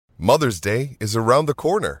Mother's Day is around the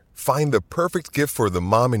corner. Find the perfect gift for the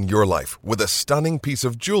mom in your life with a stunning piece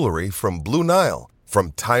of jewelry from Blue Nile.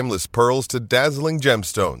 From timeless pearls to dazzling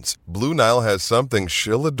gemstones, Blue Nile has something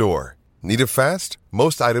she'll adore. Need it fast?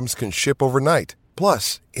 Most items can ship overnight.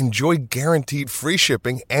 Plus, enjoy guaranteed free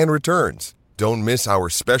shipping and returns. Don't miss our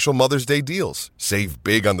special Mother's Day deals. Save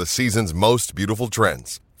big on the season's most beautiful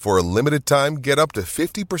trends. For a limited time, get up to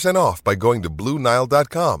 50% off by going to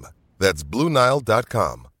BlueNile.com. That's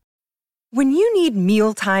BlueNile.com. When you need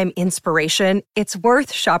mealtime inspiration, it's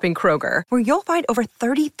worth shopping Kroger, where you'll find over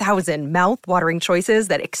 30,000 mouth-watering choices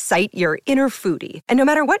that excite your inner foodie. And no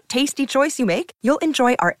matter what tasty choice you make, you'll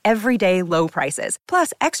enjoy our everyday low prices,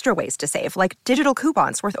 plus extra ways to save, like digital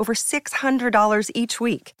coupons worth over $600 each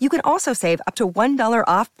week. You can also save up to $1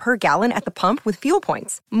 off per gallon at the pump with fuel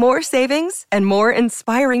points. More savings and more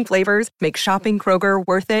inspiring flavors make shopping Kroger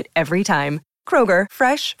worth it every time. Kroger,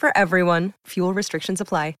 fresh for everyone. Fuel restrictions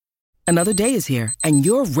apply. Another day is here, and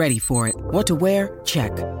you're ready for it. What to wear?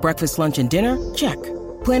 Check. Breakfast, lunch, and dinner? Check.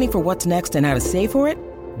 Planning for what's next and how to save for it?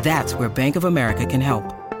 That's where Bank of America can help.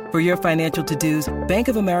 For your financial to-dos, Bank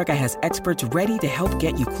of America has experts ready to help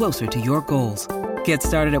get you closer to your goals. Get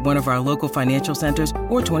started at one of our local financial centers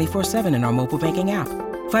or 24/7 in our mobile banking app.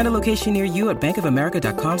 Find a location near you at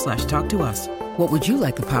bankofamerica.com/talktous. What would you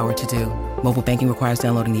like the power to do? Mobile banking requires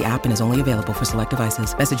downloading the app and is only available for select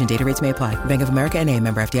devices. Message and data rates may apply. Bank of America N.A.,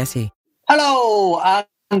 member FDIC. Hello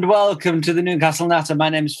and welcome to the Newcastle Natter. My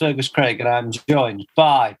name is Fergus Craig and I'm joined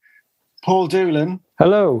by Paul Doolan.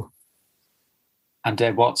 Hello. And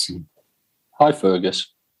Dave Watson. Hi,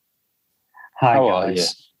 Fergus. Hi, How guys.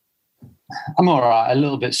 Are you? I'm all right. A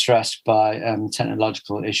little bit stressed by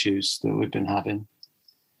technological issues that we've been having.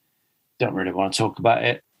 Don't really want to talk about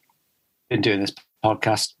it. Been doing this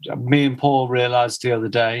podcast. Me and Paul realised the other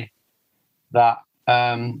day that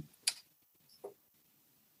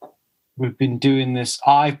we've been doing this.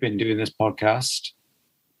 I've been doing this podcast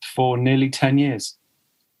for nearly 10 years.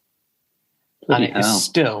 Bloody and it is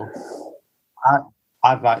still,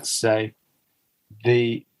 I'd like to say,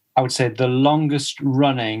 the longest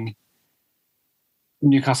running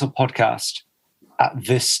Newcastle podcast at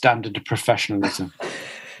this standard of professionalism.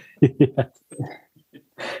 Yeah.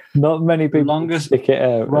 Not many people stick it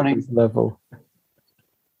out running at this level.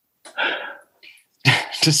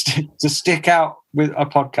 to stick out with a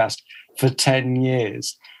podcast for 10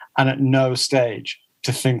 years and at no stage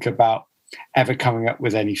to think about ever coming up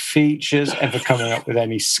with any features, ever coming up with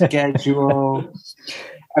any schedule,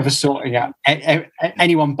 ever sorting out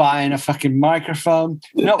anyone buying a fucking microphone.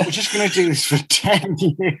 No, we're just going to do this for 10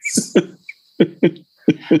 years.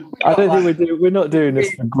 I don't think we're not doing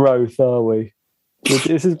this for growth, are we?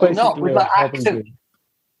 This is basically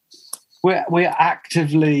we're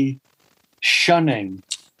actively shunning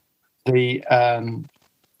the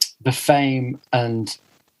fame and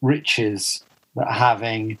riches that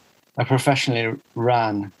having a professionally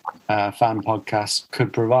ran fan podcast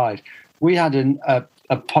could provide. We had a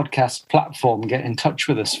podcast platform get in touch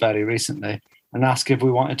with us fairly recently and ask if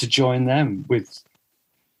we wanted to join them with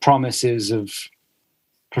promises of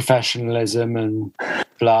professionalism and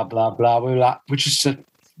blah, blah, blah. We just said,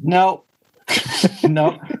 no,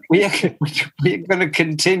 no, we're going to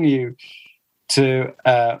continue to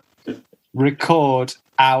record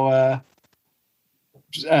our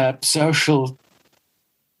social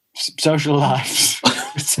lives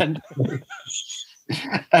and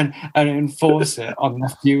enforce it on the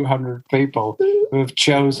few hundred people who have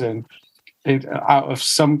chosen it out of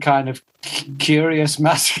some kind of curious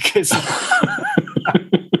masochism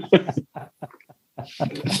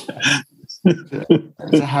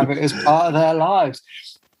to have it as part of their lives.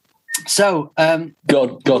 So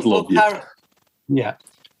God love you. Yeah.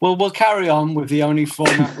 Well, we'll carry on with the only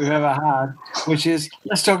format we've ever had, which is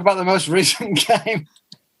let's talk about the most recent game.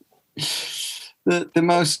 The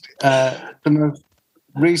most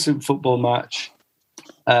recent football match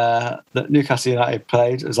that Newcastle United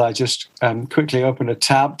played, as I just quickly opened a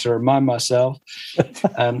tab to remind myself,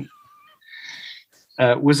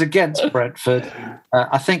 was against Brentford.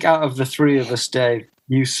 I think out of the three of us, Dave,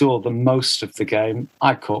 you saw the most of the game.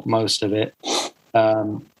 I caught most of it.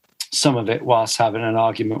 Some of it whilst having an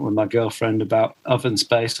argument with my girlfriend about oven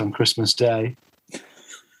space on Christmas Day.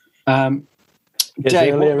 Dave,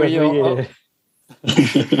 what were your...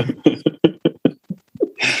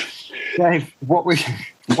 Dave, what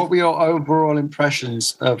were your overall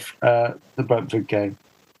impressions of the Brentford game?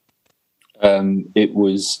 It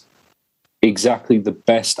was exactly the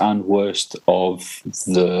best and worst of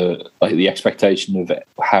the expectation of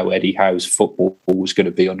how Eddie Howe's football was going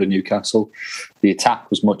to be under Newcastle. The attack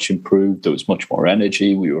was much improved. There was much more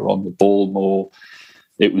energy. We were on the ball more.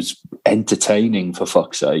 it was entertaining for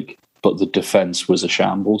fuck's sake, but the defence was a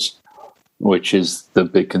shambles, which is the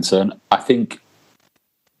big concern. I think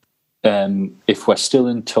if we're still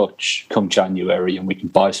in touch come January and we can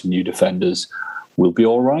buy some new defenders, we'll be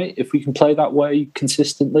all right if we can play that way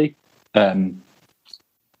consistently.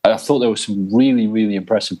 I thought there were some really, really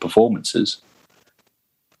impressive performances.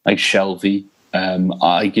 Like Shelvey,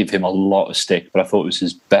 I give him a lot of stick, but I thought it was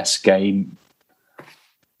his best game.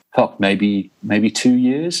 Maybe 2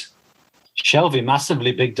 years. Shelvey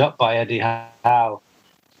massively bigged up by Eddie Howe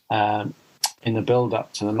in the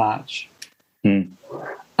build-up to the match, and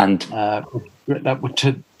that would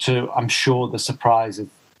to I'm sure the surprise of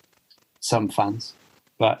some fans,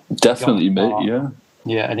 but definitely me,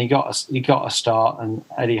 yeah, and he got a start, and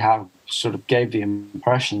Eddie Howe sort of gave the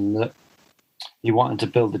impression that he wanted to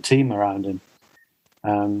build a team around him.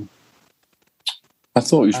 I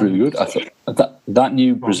thought he was really good. I thought that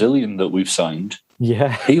new Brazilian that we've signed,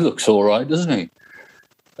 he looks all right, doesn't he?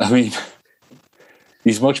 I mean,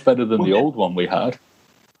 he's much better than the old one we had.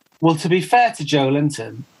 Well, to be fair to Joe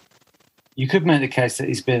Linton, you could make the case that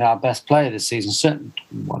he's been our best player this season.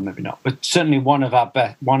 Well, maybe not, but certainly one of our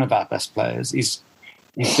best players. He's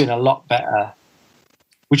been a lot better,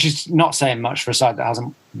 which is not saying much for a side that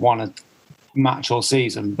hasn't won a match all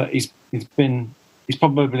season. But he's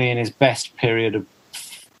probably in his best period of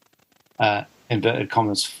inverted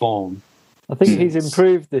commas form. I think he's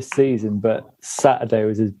improved this season, but Saturday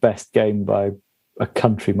was his best game by a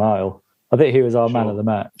country mile. I think he was our man of the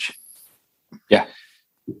match. Yeah.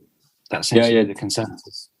 That seems to be the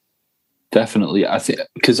consensus. Definitely. I think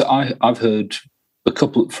because I've heard a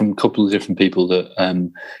couple of different people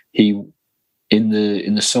that he in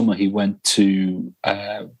the summer he went to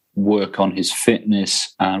work on his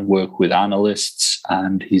fitness and work with analysts,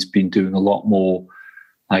 and he's been doing a lot more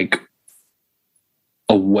like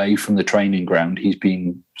away from the training ground. He's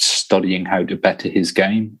been studying how to better his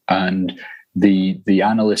game, and the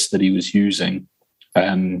analyst that he was using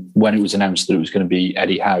when it was announced that it was going to be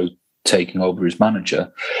Eddie Howe taking over as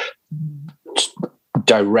manager,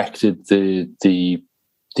 directed the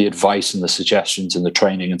advice and the suggestions and the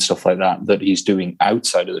training and stuff like that he's doing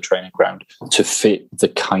outside of the training ground to fit the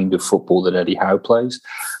kind of football that Eddie Howe plays.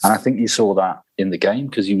 And I think you saw that in the game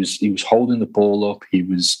because he was holding the ball up. He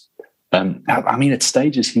was, at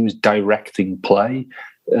stages he was directing play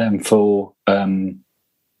for.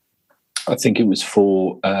 I think it was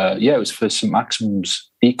for St Maximin's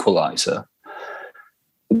equaliser.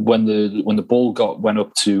 When the ball went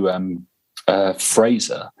up to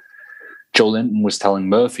Fraser, Joe Linton was telling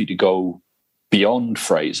Murphy to go beyond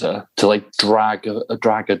Fraser to like drag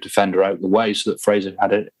a defender out of the way so that Fraser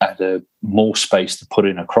had a more space to put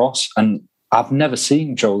in a cross. And I've never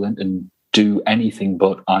seen Joe Linton do anything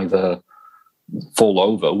but either fall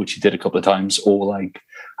over, which he did a couple of times, or like,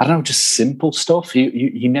 I don't know, just simple stuff.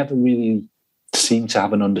 He never really seemed to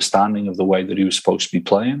have an understanding of the way that he was supposed to be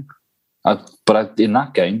playing. But in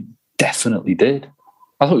that game, definitely did.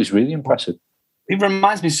 I thought it was really impressive. It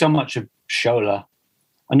reminds me so much of Shola.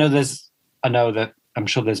 I know that I'm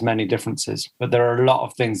sure there's many differences, but there are a lot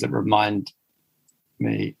of things that remind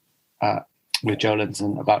me with Joe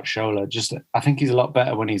Linton about Shola. Just, I think he's a lot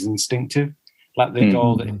better when he's instinctive. Like the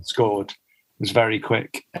goal that he scored was very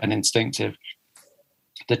quick and instinctive.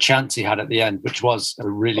 The chance he had at the end, which was a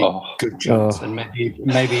really good chance, and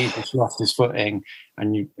maybe he just lost his footing,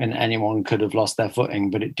 and anyone could have lost their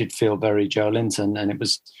footing, but it did feel very Joe Linton, and it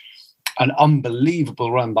was an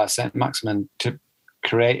unbelievable run by St Maximin to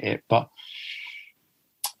create it. But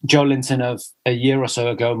Joe Linton of a year or so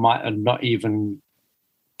ago might have not even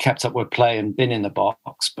kept up with play and been in the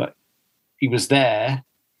box, but he was there.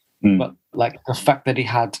 But like the fact that he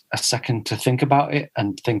had a second to think about it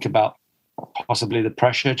and think about possibly the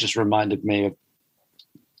pressure just reminded me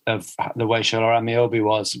of the way Shola Ameobi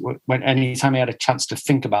was. When anytime he had a chance to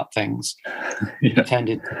think about things, he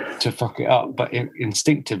tended to fuck it up. But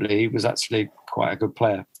instinctively, he was actually quite a good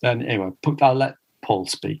player. And anyway, I'll let Paul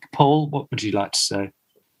speak. Paul, what would you like to say?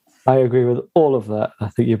 I agree with all of that. I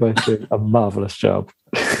think you're both doing a marvellous job.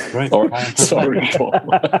 Great. Sorry, Paul.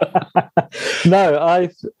 No, I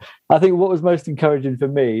think what was most encouraging for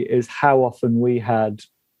me is how often we had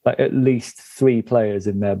like at least 3 players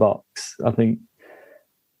in their box. I think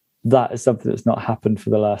that is something that's not happened for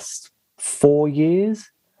the last 4 years.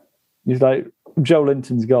 It's like Joe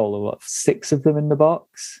Linton's goal, 6 of them in the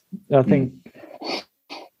box. I think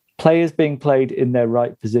players being played in their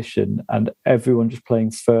right position and everyone just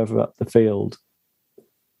playing further up the field.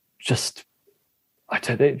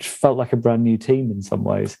 It felt like a brand new team in some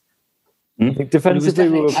ways. I think defensively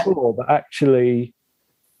we were poor, but actually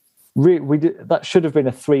we did, that should have been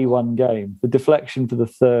a 3-1 game. The deflection for the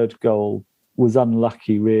third goal was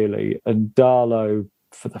unlucky, really, and Darlow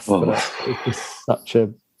for the first, it was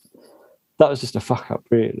that was just a fuck up,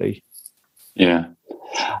 really. Yeah,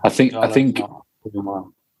 I think the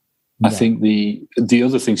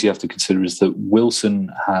other things you have to consider is that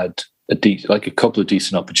Wilson had a couple of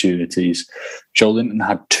decent opportunities. Joelinton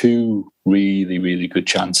had 2 really, really good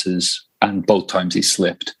chances, and both times he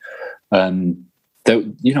slipped.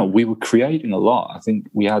 We were creating a lot. I think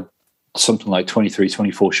we had something like 23,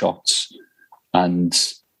 24 shots, and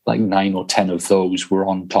like 9 or 10 of those were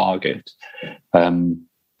on target.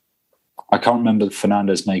 I can't remember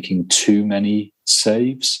Fernandez making too many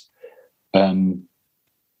saves. I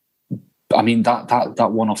mean, that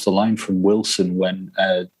one off the line from Wilson when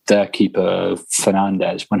their keeper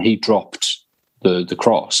Fernandez, when he dropped the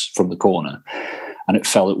cross from the corner and it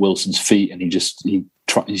fell at Wilson's feet and he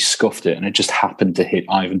scuffed it and it just happened to hit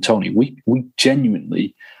Ivan Toney. We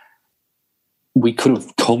genuinely, we could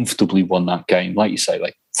have comfortably won that game, like you say,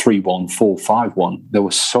 like 3-1, 4-5-1. There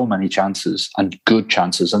were so many chances and good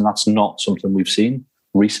chances, and that's not something we've seen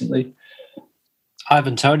recently.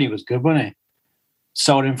 Ivan Toney was good, wasn't he?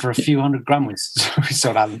 Sold him for a few $100,000. We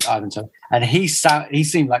sold Ivan Toney, and he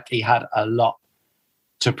seemed like he had a lot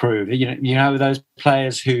to prove. You know those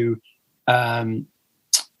players who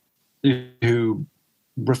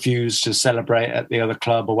refused to celebrate at the other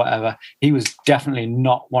club or whatever. He was definitely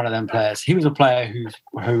not one of them players. He was a player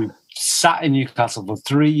who sat in Newcastle for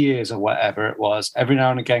 3 years or whatever it was, every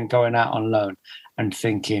now and again going out on loan and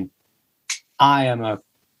thinking, I am a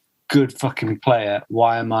good fucking player.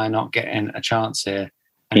 Why am I not getting a chance here?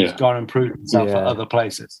 And he's gone and proved himself at other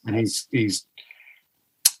places. And he's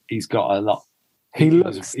got a lot.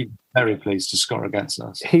 He's very pleased to score against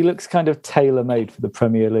us. He looks kind of tailor-made for the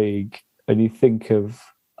Premier League. And you think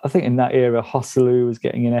I think in that era, Joselu was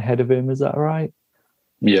getting in ahead of him. Is that right?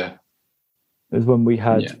 Yeah. It was when we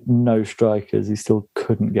had no strikers. He still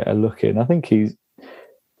couldn't get a look in. I think he's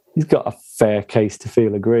got a fair case to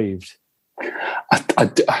feel aggrieved.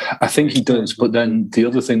 I think he does. But then the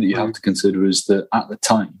other thing that you have to consider is that at the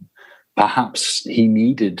time, perhaps he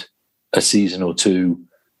needed a season or two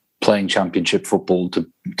playing championship football to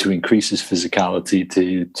increase his physicality,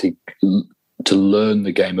 to learn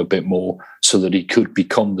the game a bit more so that he could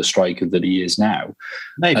become the striker that he is now.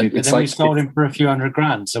 Maybe, but then we sold him for a few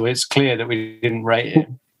 $100,000, so it's clear that we didn't rate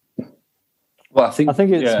him. Well, I think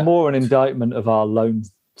it's more an indictment of our loan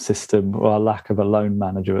system or our lack of a loan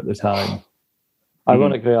manager at the time.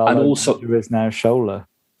 Ironically, our loan manager is now Scholler,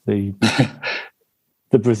 the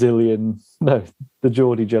Brazilian, the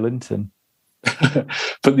Geordie Joelinton.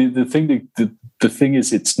 But the thing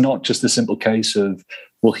is, it's not just a simple case of,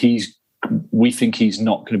 well, we think he's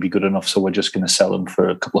not going to be good enough, so we're just going to sell him for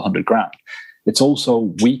a couple of $100,000. It's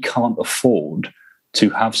also, we can't afford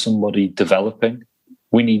to have somebody developing.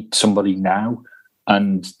 We need somebody now,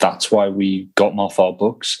 and that's why we got him off our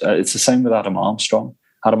books. It's the same with Adam Armstrong.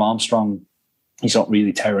 Adam Armstrong, he's not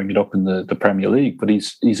really tearing it up in the Premier League, but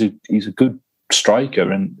he's a good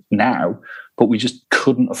striker and now, but we just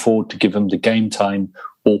couldn't afford to give him the game time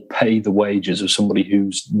or pay the wages of somebody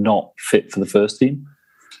who's not fit for the first team.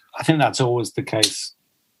 I think that's always the case.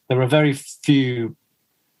 There are very few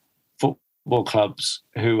football clubs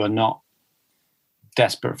who are not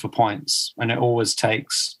desperate for points, and it always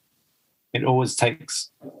takes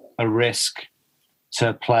a risk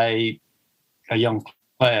to play a young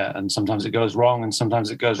player, and sometimes it goes wrong and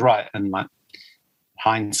sometimes it goes right. And my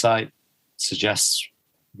hindsight suggests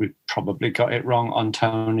we probably got it wrong on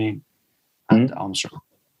Toney and Armstrong.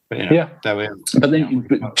 But, there we are. But then,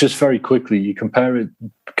 just very quickly, you compare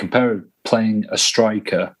playing a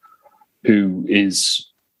striker who is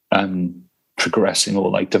progressing or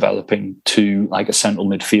like developing to like a central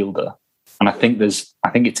midfielder, and I think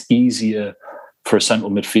it's easier for a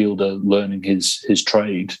central midfielder learning his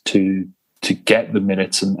trade to get the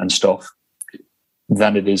minutes and stuff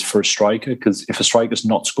than it is for a striker, because if a striker's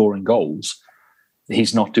not scoring goals,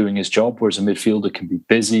 he's not doing his job, whereas a midfielder can be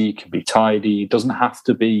busy, can be tidy, doesn't have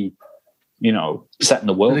to be, setting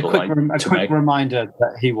the world alight. A quick reminder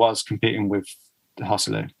that he was competing with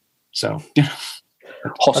Joselu. So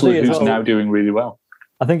Joselu, who's now doing really well.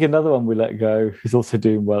 I think another one we let go who's also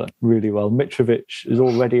doing really well. Mitrovic is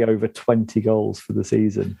already over 20 goals for the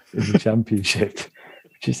season in the Championship,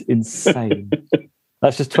 which is insane.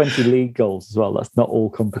 That's just 20 league goals as well. That's not all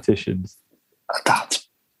competitions.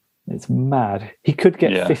 It's mad. He could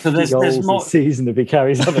get 50 goals this season if he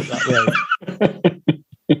carries on at that rate.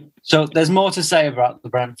 So there's more to say about the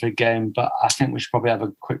Brentford game, but I think we should probably have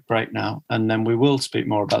a quick break now, and then we will speak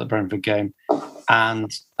more about the Brentford game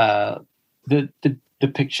and the the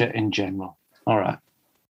picture in general. All right.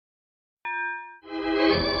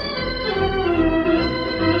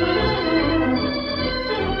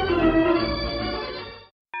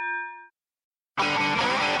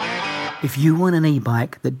 If you want an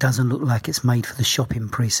e-bike that doesn't look like it's made for the shopping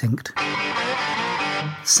precinct,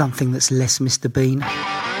 something that's less Mr. Bean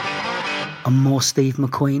and more Steve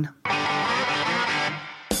McQueen,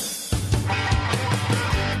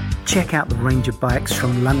 check out the range of bikes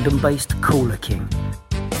from London-based Cooler King.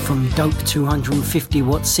 From dope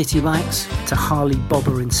 250-watt city bikes to Harley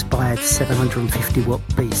Bobber-inspired 750-watt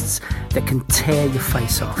beasts that can tear your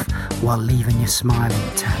face off while leaving your smile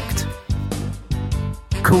intact.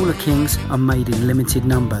 Cooler Kings are made in limited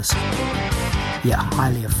numbers, yet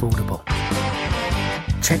highly affordable.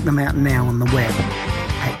 Check them out now on the web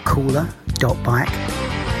at cooler.bike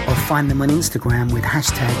or find them on Instagram with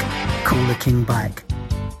hashtag CoolerKingBike.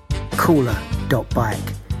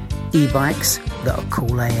 Cooler.bike. E-bikes that are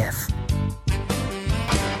cool AF.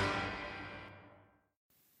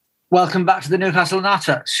 Welcome back to the Newcastle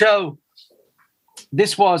Natter. So,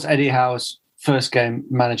 this was Eddie Howe's first game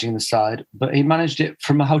managing the side, but he managed it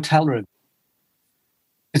from a hotel room.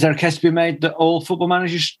 Is there a case to be made that all football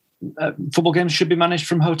games should be managed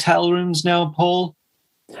from hotel rooms now, Paul?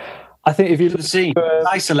 I think if you look scene,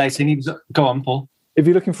 isolating. Go on, Paul. If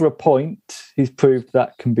you're looking for a point, he's proved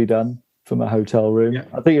that can be done from a hotel room. Yeah.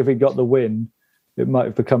 I think if he got the win, it might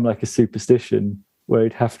have become like a superstition where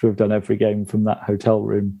he'd have to have done every game from that hotel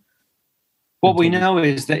room. What we know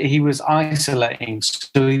is that he was isolating,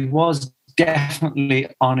 so he was definitely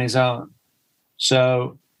on his own.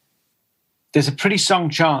 So there's a pretty strong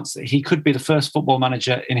chance that he could be the first football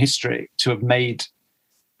manager in history to have made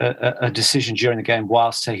a decision during the game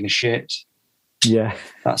whilst taking a shit. Yeah.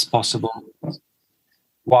 That's possible.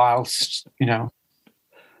 Whilst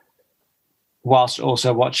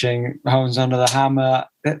also watching Hones Under the Hammer.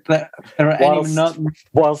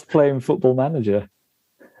 Whilst playing Football Manager.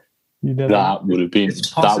 That would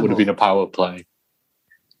have been a power play.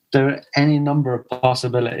 There are any number of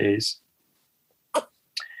possibilities.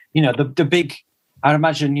 The big, I'd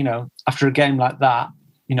imagine, after a game like that,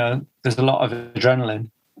 there's a lot of adrenaline.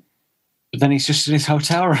 But then he's just in his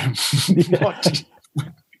hotel room.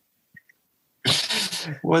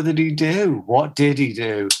 What did he do? What did he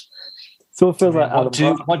do? So it feels like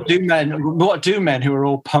what do men who are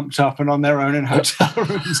all pumped up and on their own in hotel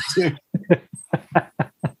rooms do?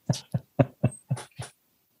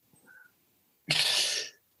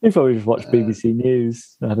 He probably just watched BBC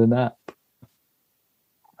News. I had a nap.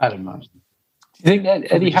 I don't know. Do you think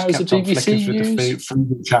Eddie Howe's a BBC News? From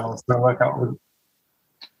the channels to work out with.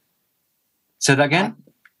 Say that again?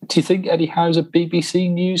 Do you think Eddie Howe's a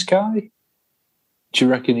BBC News guy? Do you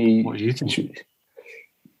reckon he... What do you think?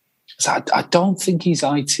 I don't think he's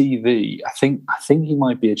ITV. I think he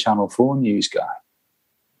might be a Channel 4 news guy.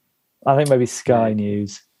 I think maybe Sky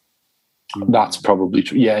News. That's probably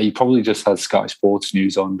true. Yeah, he probably just has Sky Sports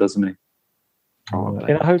News on, doesn't he? Probably.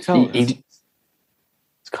 In a hotel.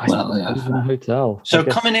 Sky Sports in a hotel. So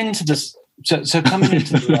coming into this... So coming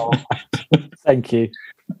into the role... Thank you.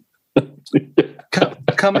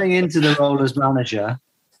 Coming into the role as manager,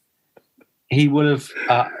 he would have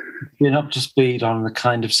been up to speed on the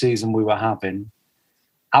kind of season we were having.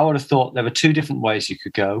 I would have thought there were two different ways you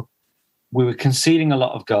could go. We were conceding a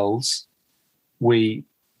lot of goals. We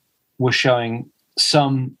were showing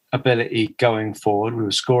some ability going forward. We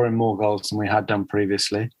were scoring more goals than we had done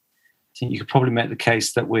previously. I think you could probably make the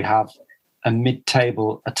case that we have a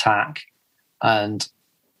mid-table attack, and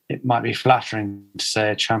it might be flattering to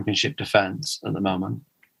say a championship defence at the moment.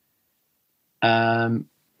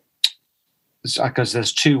 Because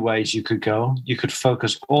there's two ways you could go. You could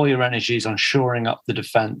focus all your energies on shoring up the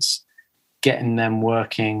defence, getting them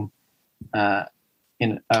working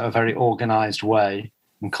in a very organised way,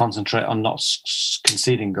 and concentrate on not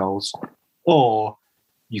conceding goals. Or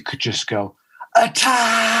you could just go,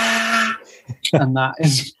 attack! And that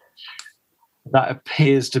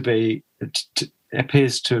appears to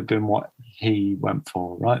have been what he went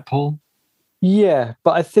for, right, Paul? Yeah,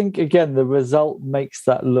 but I think, again, the result makes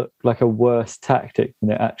that look like a worse tactic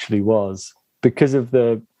than it actually was. Because of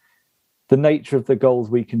the nature of the goals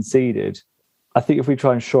we conceded, I think if we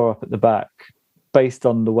try and shore up at the back, based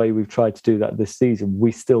on the way we've tried to do that this season,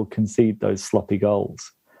 we still concede those sloppy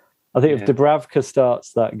goals. I think if Dubravka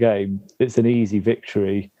starts that game, it's an easy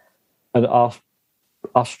victory. And our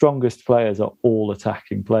strongest players are all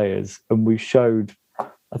attacking players. And we showed...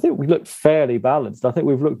 I think we looked fairly balanced. I think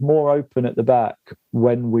we've looked more open at the back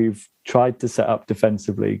when we've tried to set up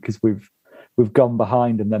defensively, because we've gone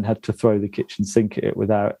behind and then had to throw the kitchen sink at it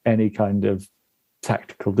without any kind of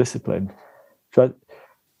tactical discipline. So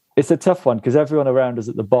it's a tough one because everyone around us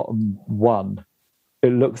at the bottom won.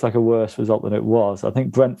 It looks like a worse result than it was. I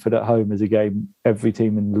think Brentford at home is a game every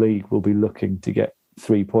team in the league will be looking to get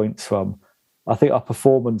 3 points from. I think our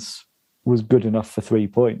performance was good enough for 3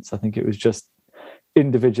 points. I think it was just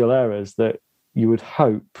individual errors that you would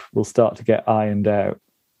hope will start to get ironed out.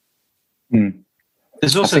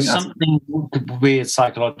 There's also something weird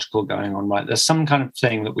psychological going on, right? There's some kind of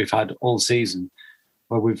thing that we've had all season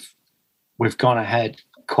where we've gone ahead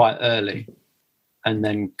quite early and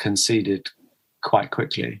then conceded quite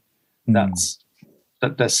quickly. There's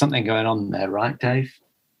something going on there, right, Dave?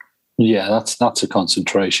 Yeah, that's a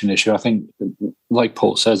concentration issue. I think, like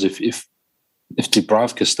Paul says, if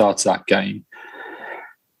Dubravka starts that game,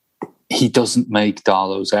 he doesn't make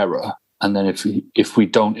Darlow's error, and then if we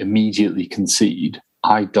don't immediately concede,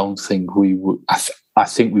 I don't think we would. I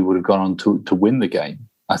think we would have gone on to win the game.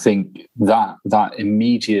 I think that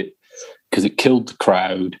immediate, because it killed the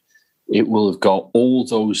crowd, it will have got all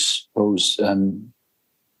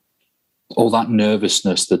all that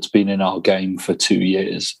nervousness that's been in our game for 2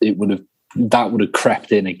 years. That would have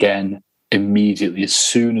crept in again immediately as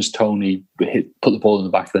soon as Tony put the ball in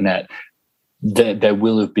the back of the net. There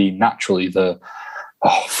will have been naturally the,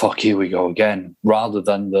 oh fuck, here we go again, rather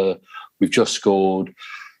than the, we've just scored,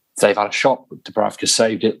 they've had a shot, Dubravka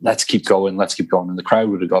saved it, let's keep going, and the crowd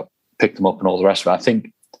would have picked them up and all the rest of it.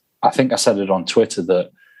 I think I said it on Twitter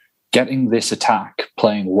that getting this attack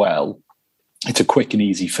playing well, it's a quick and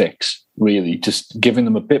easy fix, really. Just giving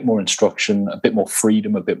them a bit more instruction, a bit more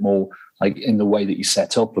freedom, a bit more like in the way that you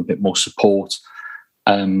set up, a bit more support,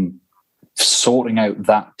 sorting out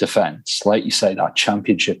that defence, like you say, that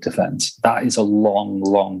championship defence. That is a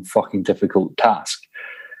long fucking difficult task,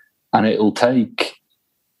 and it would take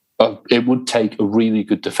a really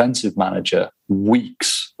good defensive manager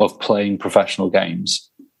weeks of playing professional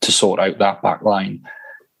games to sort out that back line.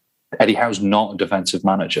 Eddie Howe's not a defensive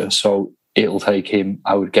manager, so it'll take him,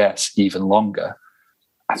 I would guess, even longer.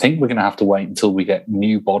 I think we're going to have to wait until we get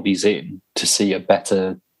new bodies in to see a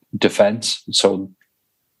better defence. So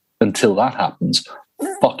until that happens,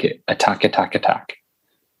 fuck it, attack.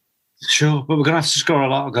 Sure, but we're going to have to score a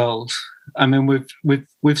lot of goals. I mean,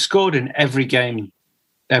 we've scored in every game,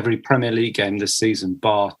 every Premier League game this season,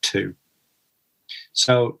 bar 2.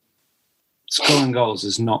 So scoring goals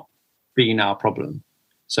has not been our problem.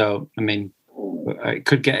 So, I mean, it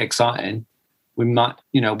could get exciting. We might,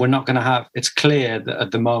 we're not going to have. It's clear that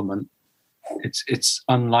at the moment, it's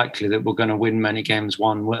unlikely that we're going to win many games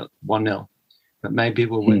 1-0, but maybe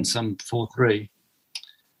we'll win some 4-3.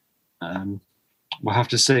 We'll have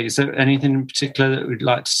to see. Is there anything in particular that we'd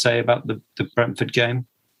like to say about the Brentford game?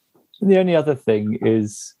 The only other thing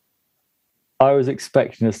is, I was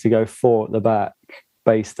expecting us to go 4 at the back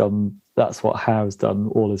based on that's what Howe's done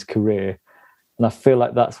all his career. And I feel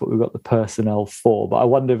like that's what we've got the personnel for. But I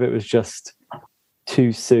wonder if it was just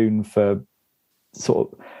too soon for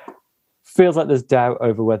sort of... Feels like there's doubt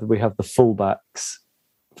over whether we have the fullbacks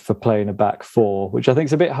for playing a back 4, which I think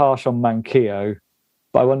is a bit harsh on Manquillo.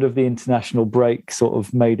 But I wonder if the international break sort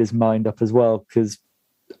of made his mind up as well, because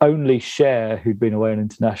only Cher, who'd been away on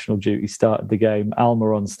international duty, started the game.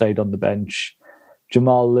 Almiron stayed on the bench.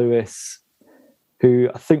 Jamal Lewis, who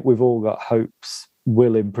I think we've all got hopes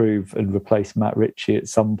will improve and replace Matt Ritchie at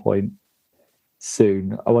some point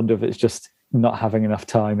soon. I wonder if it's just not having enough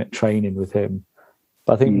time at training with him.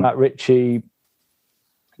 But I think Matt Ritchie,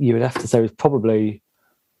 you would have to say, was probably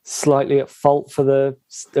slightly at fault for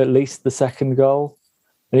at least the second goal.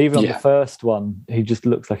 And even on the first one, he just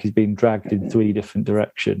looks like he's been dragged in 3 different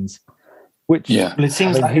directions. Which, well, it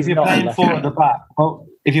seems like if you're playing 4 at the back,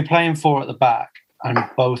 if you're playing 4 at the back and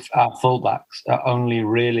both our fullbacks are only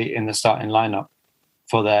really in the starting lineup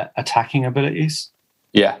for their attacking abilities,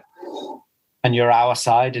 and you're our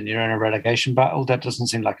side and you're in a relegation battle, that doesn't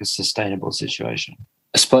seem like a sustainable situation.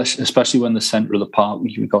 Especially when the centre of the park,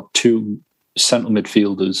 we've got 2 central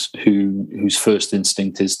midfielders whose first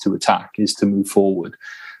instinct is to attack, is to move forward.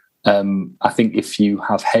 I think if you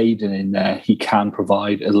have Hayden in there, he can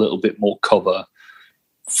provide a little bit more cover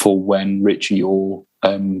for when Ritchie or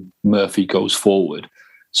Murphy goes forward.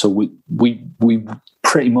 So we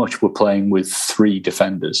pretty much were playing with 3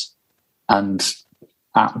 defenders, and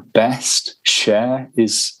at best, Cher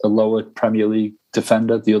is a lower Premier League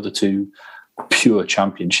defender. The other 2, pure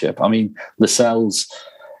Championship. I mean, Lascelles,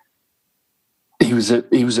 he was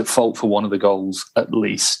at fault for one of the goals at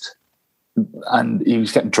least, and he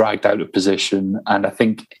was getting dragged out of position. And I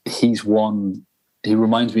think he's one. He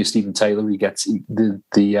reminds me of Stephen Taylor. He gets the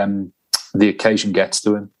occasion gets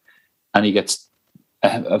to him, and he gets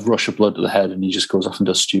a rush of blood to the head, and he just goes off and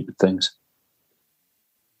does stupid things.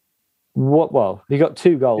 Well, he got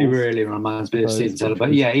 2 goals. He really reminds me of Steven Taylor.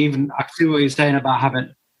 But yeah, even I see what you're saying about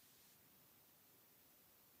having.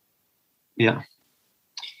 Yeah,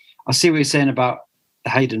 I see what you're saying about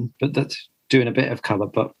Hayden, but that's doing a bit of cover.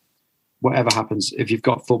 But whatever happens, if you've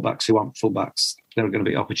got fullbacks who aren't fullbacks, there are going to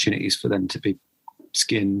be opportunities for them to be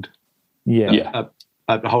skinned. Yeah.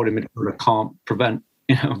 A holding midfielder can't prevent.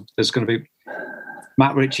 There's going to be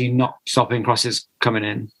Matt Ritchie not stopping crosses coming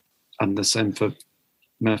in, and the same for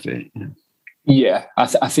Murphy. Yeah, I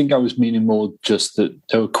think I was meaning more just that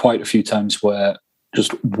there were quite a few times where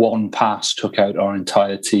just one pass took out our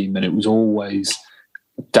entire team, and it was always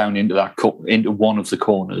down into into one of the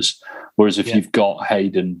corners. Whereas if you've got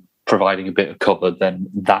Hayden providing a bit of cover, then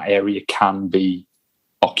that area can be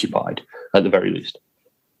occupied at the very least.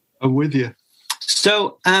 I'm with you.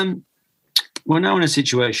 So we're now in a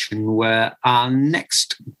situation where our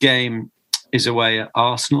next game is away at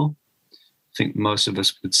Arsenal. I think most of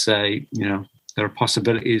us would say, there are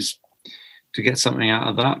possibilities to get something out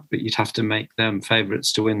of that, but you'd have to make them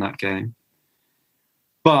favourites to win that game.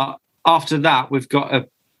 But after that, we've got a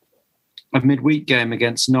midweek game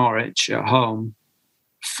against Norwich at home,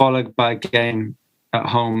 followed by a game at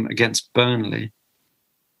home against Burnley.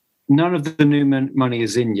 None of the new money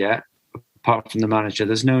is in yet, apart from the manager.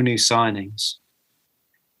 There's no new signings.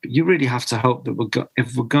 But you really have to hope that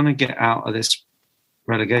if we're going to get out of this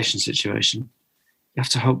relegation situation, you have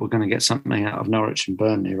to hope we're going to get something out of Norwich and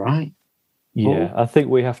Burnley, right? Yeah, I think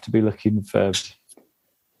we have to be looking for...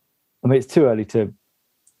 I mean, it's too early to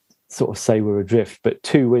sort of say we're adrift, but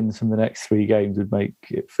 2 wins from the next 3 games would make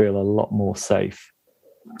it feel a lot more safe.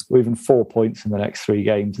 Or even 4 points from the next 3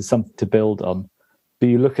 games is something to build on. But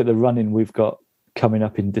you look at the run-in we've got coming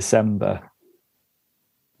up in December.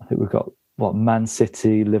 I think we've got, Man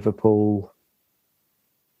City, Liverpool,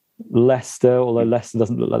 Leicester, although Leicester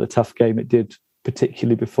doesn't look like the tough game it did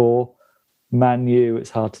particularly before. Man U, it's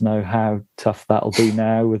hard to know how tough that'll be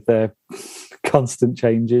now with their constant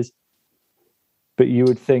changes. But you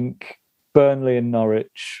would think Burnley and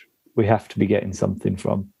Norwich, we have to be getting something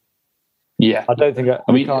from. Yeah. I don't think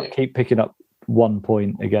we can't keep picking up 1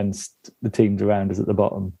 point against the teams around us at the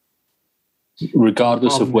bottom.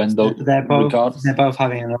 Regardless of when they're both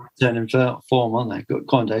having an upturn in form, aren't they?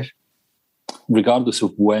 Go on, Dave. Regardless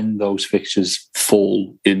of when those fixtures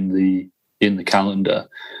fall in the calendar,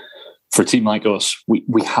 for a team like us, we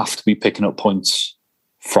have to be picking up points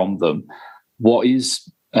from them. What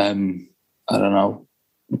is,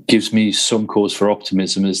 gives me some cause for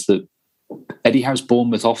optimism is that Eddie Howe's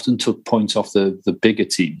Bournemouth often took points off the bigger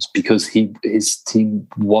teams because his team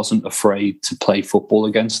wasn't afraid to play football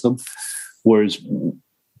against them. Whereas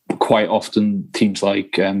quite often teams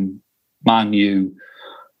like Man U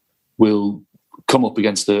will come up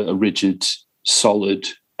against a rigid, solid,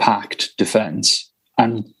 packed defence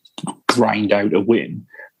and grind out a win.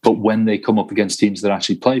 But when they come up against teams that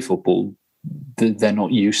actually play football, they're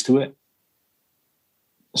not used to it.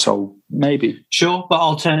 So maybe. Sure, but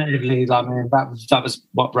alternatively, that was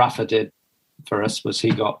what Rafa did for us, was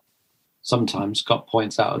he sometimes got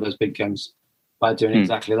points out of those big games by doing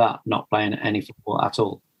exactly that, not playing any football at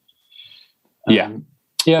all.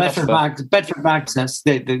 Bedford Mags says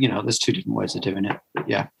there's 2 different ways of doing it. But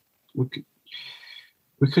yeah, we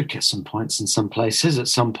could get some points in some places at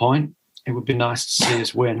some point. It would be nice to see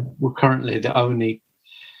us win. We're currently the only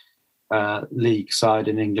league side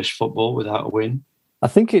in English football without a win. I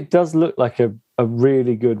think it does look like a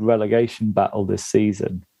really good relegation battle this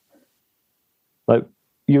season. Like,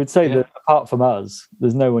 you would say that apart from us,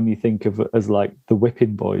 there's no one you think of as like the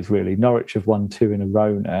whipping boys, really. Norwich have won 2 in a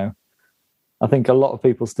row now. I think a lot of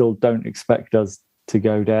people still don't expect us to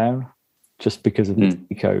go down just because of the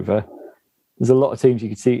takeover. There's a lot of teams you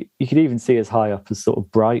could see. You could even see as high up as sort of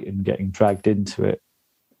Brighton getting dragged into it.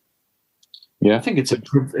 Yeah, I think it's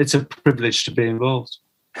a privilege to be involved.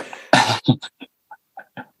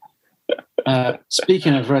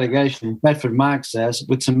 Speaking of relegation, Bedford Mag says,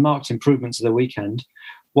 with some marked improvements of the weekend,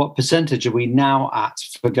 what percentage are we now at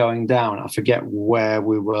for going down? I forget where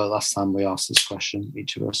we were last time we asked this question,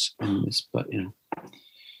 each of us, in this, but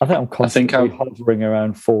I think I'm constantly hovering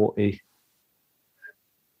around 40.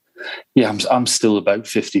 Yeah, I'm still about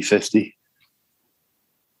 50-50.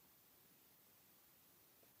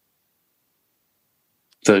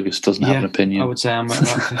 Fergus doesn't have an opinion. I would say I'm at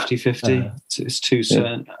about 50-50. It's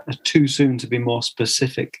too soon to be more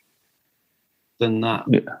specific than that.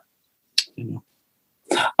 Yeah.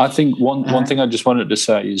 I think one thing I just wanted to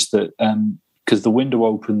say is that because the window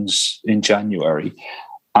opens in January,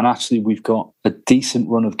 and actually we've got a decent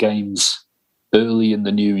run of games early in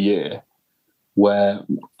the new year where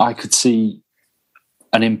I could see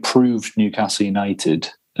an improved Newcastle United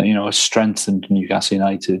a strengthened Newcastle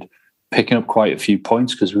United, picking up quite a few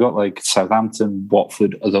points, because we've got like Southampton,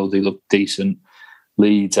 Watford, although they look decent,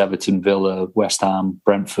 Leeds, Everton, Villa, West Ham,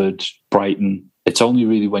 Brentford, Brighton. It's only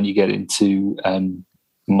really when you get into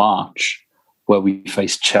March where we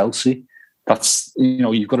face Chelsea. That's,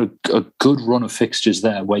 you've got a good run of fixtures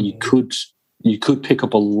there where you could pick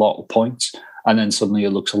up a lot of points, and then suddenly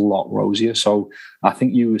it looks a lot rosier. So I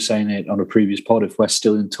think you were saying it on a previous pod, if we're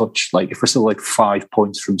still in touch, like if we're still like 5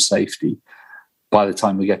 points from safety by the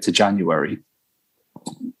time we get to January,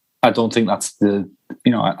 I don't think that's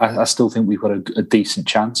I still think we've got a decent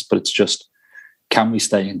chance, but it's just, can we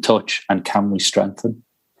stay in touch and can we strengthen?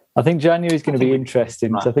 I think January is going to be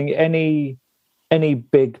interesting. So I think any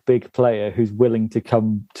big player who's willing to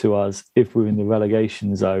come to us if we're in the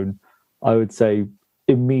relegation zone, I would say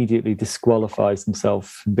immediately disqualifies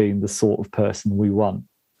himself from being the sort of person we want,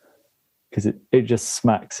 because it just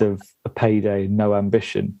smacks of a payday and no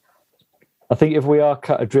ambition. I think if we are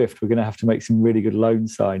cut adrift, we're going to have to make some really good loan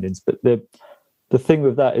signings. But the thing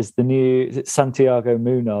with that is Santiago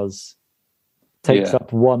Munoz takes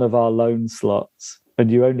up one of our loan slots,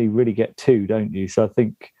 and you only really get 2, don't you? So I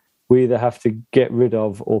think we either have to get rid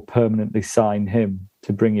of or permanently sign him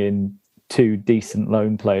to bring in 2 decent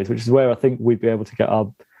loan players, which is where I think we'd be able to get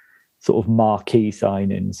our sort of marquee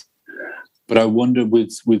signings. But I wonder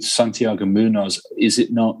with Santiago Munoz, is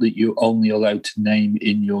it not that you're only allowed to name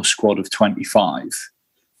in your squad of 25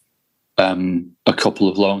 a couple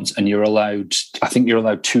of loans, and I think you're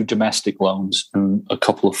allowed 2 domestic loans and a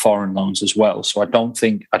couple of foreign loans as well. So I don't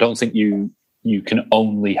think you can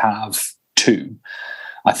only have 2.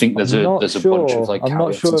 I think there's a bunch of like. I'm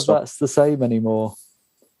not sure if that's the same anymore.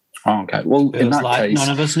 Oh, okay. Well, in that case,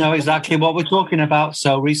 none of us know exactly what we're talking about.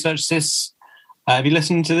 So research this. If you're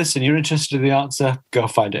listening to this and you're interested in the answer, go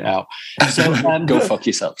find it out. So go fuck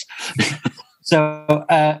yourselves. So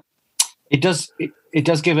it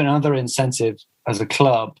does give another incentive as a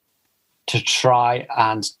club to try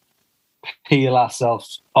and peel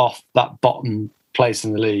ourselves off that bottom place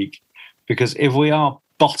in the league, because if we are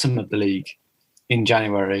bottom of the league in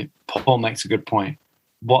January, Paul makes a good point.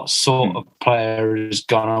 What sort of player is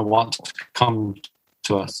going to want to come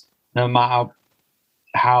to us? No matter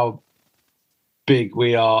how big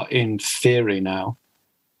we are in theory now,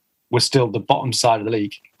 we're still the bottom side of the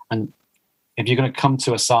league. And if you're going to come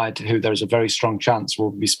to a side who there's a very strong chance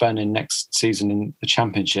will be spending next season in the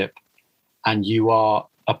Championship, and you are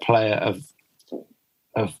a player of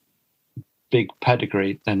big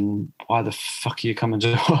pedigree, then why the fuck are you coming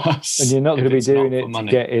to us? And you're not going to be doing it to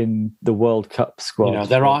get in the World Cup squad.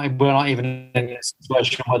 We're not even in a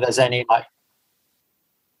situation where there's any like.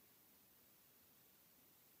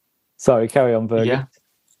 Sorry, carry on, Virgil.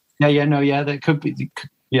 There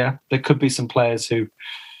could be some players who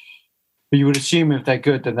you would assume if they're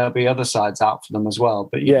good, then there'll be other sides out for them as well.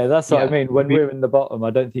 But that's what I mean. When we're in the bottom, I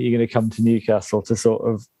don't think you're going to come to Newcastle to sort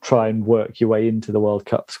of try and work your way into the World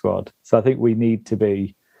Cup squad. So I think we need to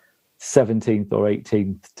be 17th or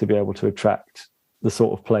 18th to be able to attract the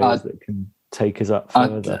sort of players that can take us up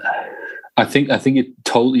further. I think it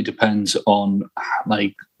totally depends on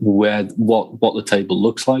like what the table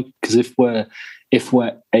looks like. Because if we're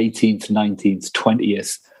 18th, 19th,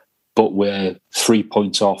 20th, but we're 3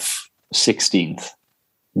 points off 16th,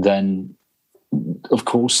 then of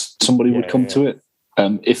course somebody would come to it.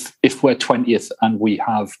 If we're 20th and we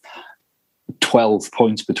have 12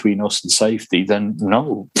 points between us and safety, then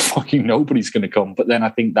no, fucking nobody's going to come. But then I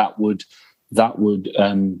think that would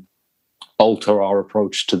alter our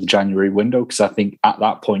approach to the January window, because I think at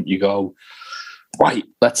that point you go, right,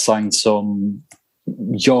 let's sign some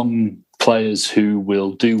young players who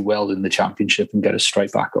will do well in the Championship and get us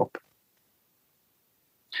straight back up.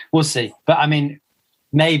 We'll see. But I mean,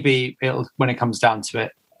 maybe when it comes down to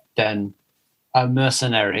it, then a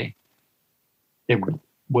mercenary, it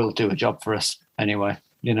will do a job for us anyway.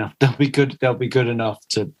 They'll be good. They'll be good enough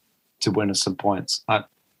to win us some points.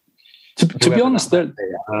 To be honest,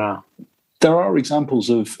 there are examples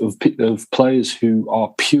of players who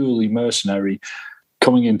are purely mercenary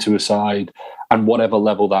coming into a side, and whatever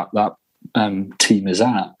level that team is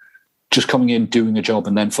at, just coming in, doing a job,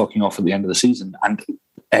 and then fucking off at the end of the season, and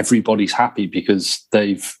everybody's happy because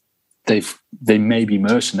they may be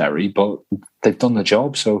mercenary, but they've done the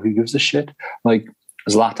job. So who gives a shit? Like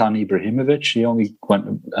Zlatan Ibrahimovic, he only went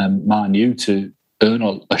to Man U to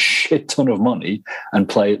earn a shit ton of money and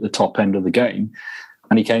play at the top end of the game.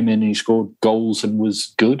 And he came in and he scored goals and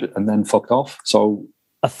was good, and then fucked off. So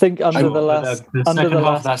I think under the last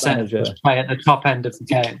manager, play at the top end of the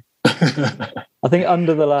game. I think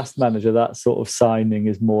under the last manager, that sort of signing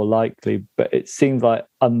is more likely. But it seems like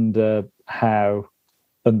under Howe,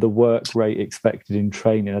 and the work rate expected in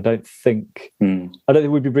training. I don't think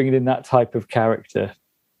we'd be bringing in that type of character.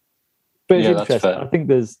 But it's interesting. I think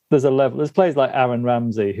there's a level. There's players like Aaron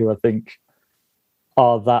Ramsey who I think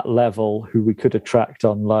are that level, who we could attract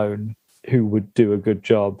on loan, who would do a good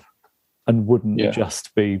job and wouldn't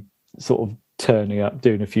just be sort of turning up,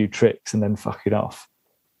 doing a few tricks and then fucking off.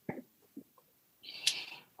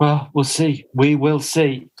 Well, we'll see. We will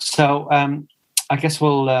see. So I guess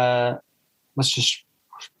we'll let's just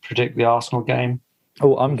predict the Arsenal game.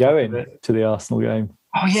 Oh, I'm going to the Arsenal game.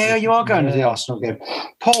 Oh yeah, you are going to the Arsenal game.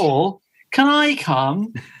 Paul, can I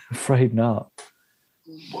come? Afraid not.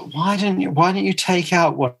 Why don't you take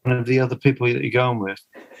out one of the other people that you're going with?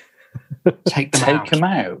 Take them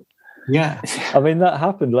out. Yeah. I mean, that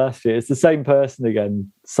happened last year. It's the same person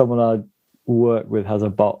again. Someone I work with has a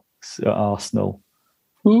box at Arsenal.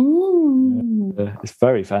 Ooh. It's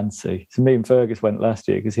very fancy. So me and Fergus went last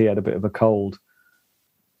year because he had a bit of a cold.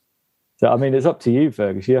 So, I mean, it's up to you,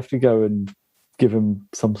 Fergus. You have to go and give him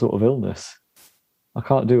some sort of illness. I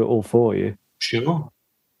can't do it all for you. Sure.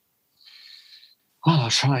 Oh,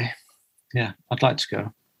 I'll try. Yeah, I'd like to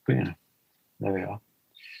go. But, there we are.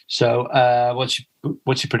 So, what's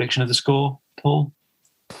your prediction of the score, Paul?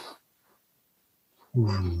 I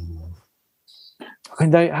mean,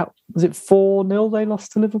 was it 4-0 they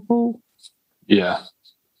lost to Liverpool? Yeah.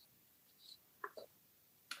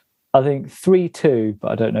 I think 3-2,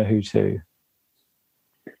 but I don't know who to.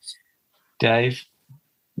 Dave?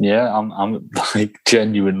 Yeah, I'm like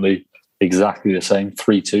genuinely exactly the same.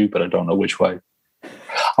 3-2, but I don't know which way.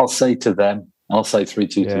 I'll say to them. I'll say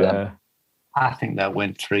 3-2 to them. I think they'll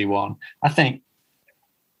win 3-1. I think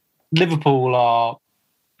Liverpool are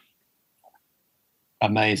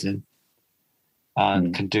amazing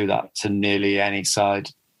and can do that to nearly any side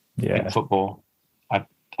in football.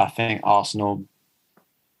 I think Arsenal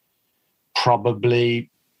probably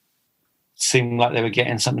seemed like they were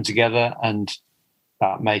getting something together, and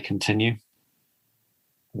that may continue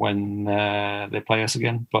when they play us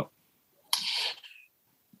again. But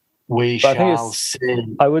we shall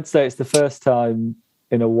see. I would say it's the first time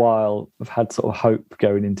in a while I've had sort of hope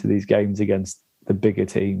going into these games against the bigger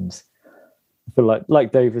teams. I feel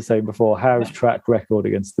like Dave was saying before, Howe's track record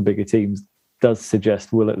against the bigger teams does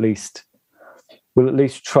suggest we'll at least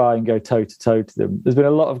try and go toe-to-toe to them. There's been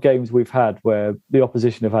a lot of games we've had where the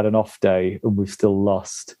opposition have had an off day and we've still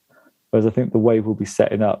lost. Whereas I think the way we'll be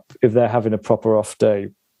setting up, if they're having a proper off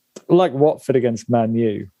day, like Watford against Man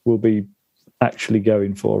U, we'll be actually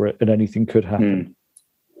going for it and anything could happen.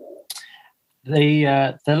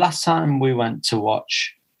 The last time we went to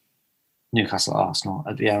watch Newcastle Arsenal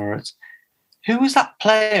at the Emirates, who was that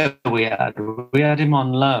player we had? We had him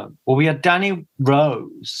on loan. Well, we had Danny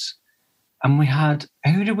Rose. And we had,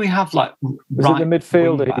 who did we have? Was it the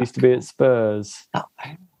midfielder who used to be at Spurs?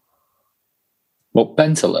 What,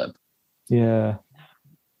 Bentaleb? Yeah.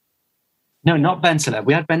 No, not Bentaleb.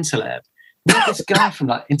 We had Bentaleb. We had this guy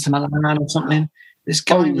from Inter Milan or something. This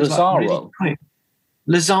guy was Lazaro. Really quick.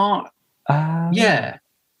 Lazaro. Yeah.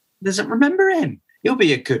 Doesn't remember him. He'll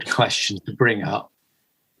be a good question to bring up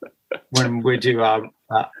when we do our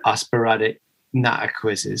sporadic Nata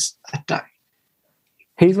quizzes.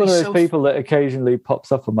 He's one of those people that occasionally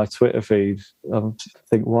pops up on my Twitter feed. I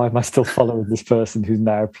think, why am I still following this person who's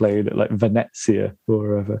now playing at Venezia or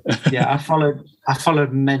wherever? Yeah, I followed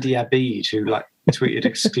Mehdi Abid, who tweeted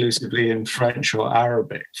exclusively in French or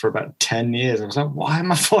Arabic for about 10 years. I was like, why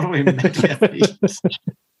am I following Mehdi Abid?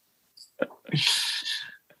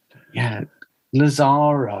 Yeah,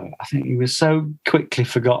 Lazaro. I think he was so quickly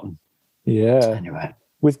forgotten. Yeah. Anyway,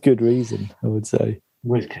 with good reason, I would say.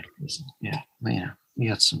 With good reason, yeah. He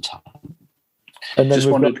had some time. And then just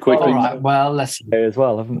wanted quickly. All right, well, let's see as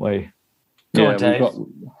well, haven't we? Go on, Dave.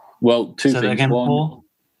 Two things. Again, one.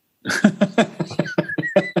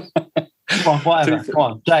 Come on, whatever. Come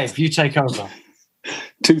on, Dave, you take over.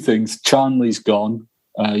 Two things. Charnley's gone.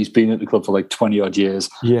 He's been at the club for 20 odd years.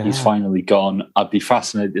 Yeah. He's finally gone. I'd be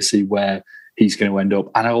fascinated to see where he's going to end up.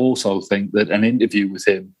 And I also think that an interview with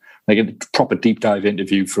him, a proper deep dive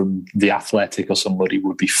interview from The Athletic or somebody,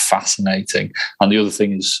 would be fascinating. And the other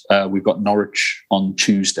thing is we've got Norwich on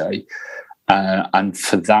Tuesday. And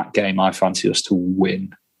for that game, I fancy us to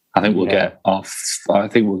win. I think we'll get our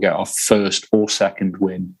first or second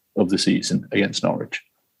win of the season against Norwich.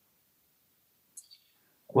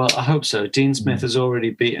 Well, I hope so. Dean Smith has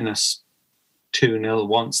already beaten us 2-0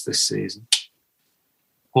 once this season.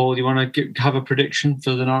 Paul, do you want to have a prediction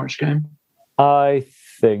for the Norwich game? I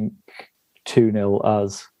think 2-0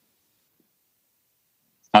 as.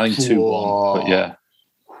 I think 2-1, but yeah.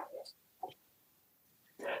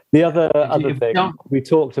 The other thing, we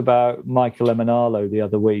talked about Michael Emenalo the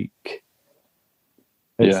other week.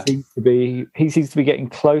 He seems to be getting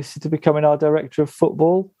closer to becoming our director of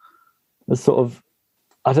football. There's sort of,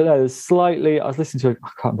 I don't know, there's slightly, I was listening to, I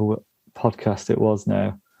can't remember what podcast it was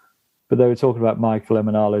now, but they were talking about Michael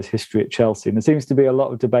Emenalo's history at Chelsea. And there seems to be a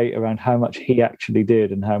lot of debate around how much he actually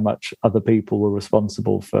did and how much other people were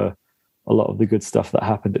responsible for a lot of the good stuff that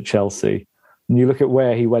happened at Chelsea. And you look at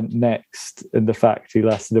where he went next and the fact he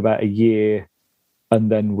lasted about a year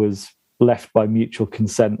and then was left by mutual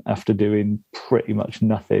consent after doing pretty much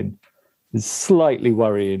nothing is slightly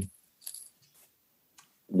worrying.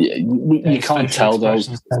 Yeah, you can't tell though. He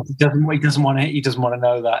doesn't want to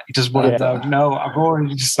know that. He doesn't want to know. No, I've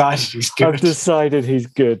already decided he's good. I've decided he's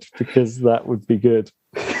good because that would be good.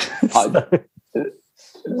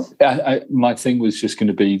 My thing was just going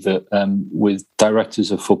to be that with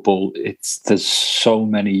directors of football, there's so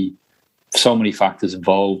many factors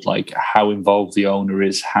involved, like how involved the owner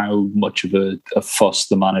is, how much of a fuss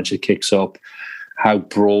the manager kicks up, how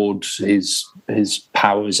broad his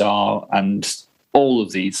powers are, and all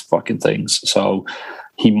of these fucking things. So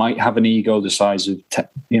he might have an ego the size of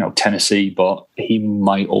Tennessee, but he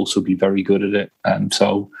might also be very good at it. And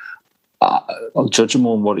so I'll judge him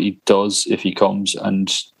on what he does if he comes,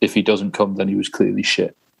 and if he doesn't come, then he was clearly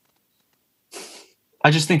shit.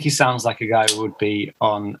 I just think he sounds like a guy who would be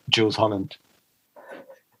on Jules Holland.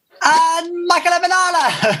 And Michael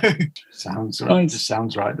Emenalo! Sounds right. Just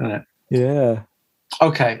sounds right, doesn't it? Yeah.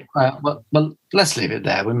 Okay. Well, let's leave it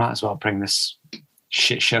there. We might as well bring this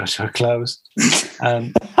shit show to a close.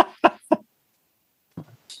 Thank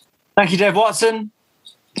you, Dave Watson.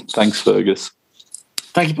 Thanks, Fergus.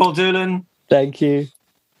 Thank you, Paul Doolan. Thank you.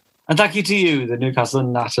 And thank you to you, the Newcastle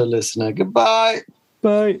Natter listener. Goodbye.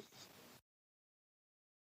 Bye.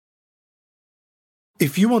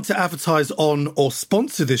 If you want to advertise on or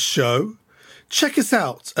sponsor this show, check us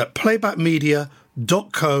out at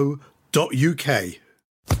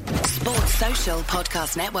playbackmedia.co.uk. Sports Social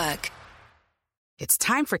Podcast Network. It's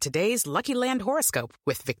time for today's Lucky Land horoscope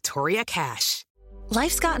with Victoria Cash.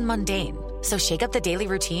 Life's gotten mundane, so shake up the daily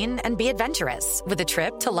routine and be adventurous with a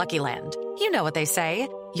trip to Lucky Land. You know what they say,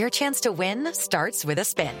 your chance to win starts with a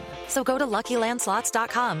spin. So go to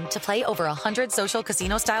LuckyLandSlots.com to play over 100 social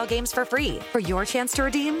casino-style games for free for your chance to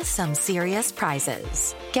redeem some serious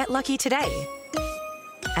prizes. Get lucky today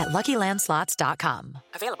at LuckyLandSlots.com.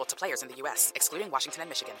 Available to players in the U.S., excluding Washington and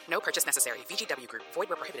Michigan. No purchase necessary. VGW Group. Void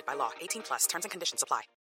where prohibited by law. 18+. Terms and conditions apply.